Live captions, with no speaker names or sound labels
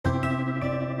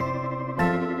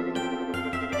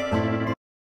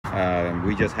and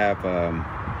we just have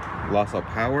loss of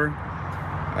power,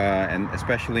 and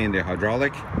especially in the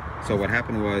hydraulic. So what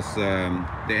happened was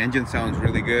the engine sounds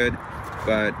really good,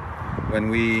 but when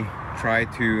we try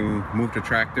to move the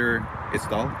tractor, it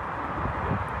stalled.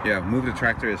 Yeah, move the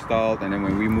tractor, it stalled, and then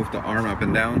when we moved the arm up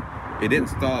and down, it didn't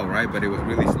stall, right? But it was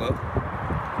really slow.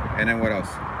 And then what else?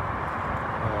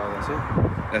 That's it.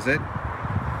 That's it?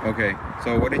 Okay.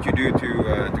 So what did you do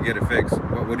to get it fixed?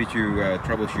 What did you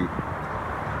troubleshoot?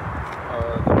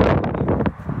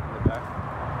 The back,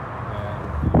 and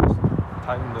we just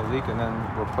tighten the leak and then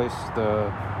replace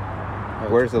the.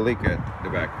 Where's the leak at the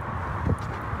back?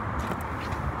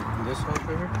 This hose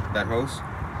right here. That hose?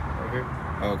 Right here.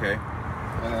 Oh, okay.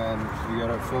 And you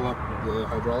gotta fill up the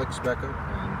hydraulics back up.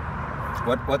 And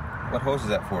What hose is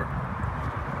that for?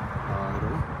 I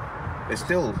don't know. It's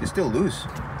still loose.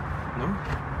 No.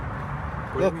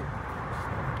 What Look, do you mean?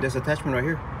 there's an attachment right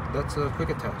here. That's a quick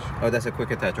attach. Oh, that's a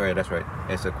quick attach. Right, that's right.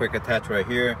 It's a quick attach right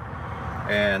here,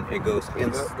 and it goes,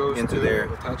 into there.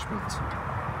 Attachments.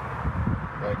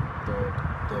 Like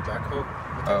the backhoe.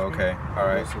 Oh, okay. All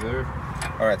right. So there.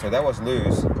 All right. So that was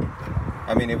loose.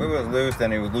 I mean, if it was loose,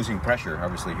 then it was losing pressure,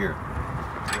 obviously here.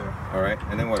 Yeah. All right.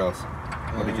 And then what else?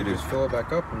 What did you do? Just fill it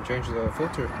back up and change the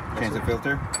filter. Change the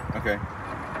filter? Okay.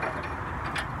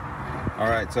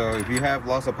 Alright, so if you have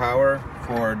loss of power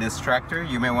for this tractor,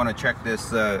 you may want to check this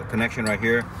connection right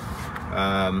here.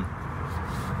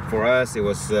 For us, it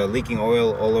was leaking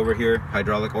oil all over here,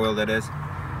 hydraulic oil that is.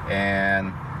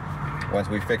 And once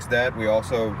we fixed that, we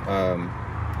also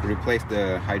replaced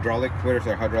the hydraulic. Where's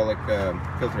our hydraulic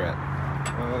filter at?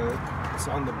 It's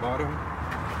on the bottom.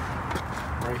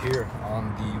 Right here on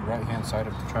the right hand side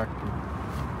of the tractor.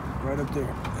 Right up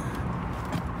there.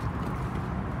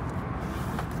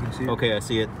 You see it? Okay, I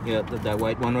see it. Yeah, that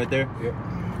white one right there? Yep.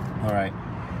 Alright.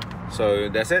 So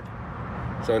that's it.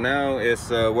 So now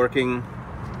it's working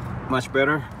much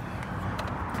better.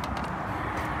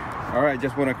 Alright,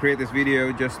 just want to create this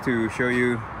video just to show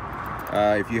you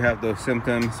if you have those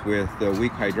symptoms with the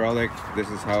weak hydraulic, this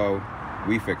is how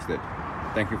we fixed it.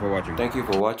 Thank you for watching. Thank you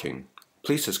for watching.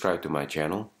 Please subscribe to my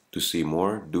channel to see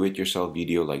more do-it-yourself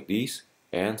video like these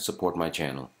and support my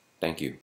channel. Thank you.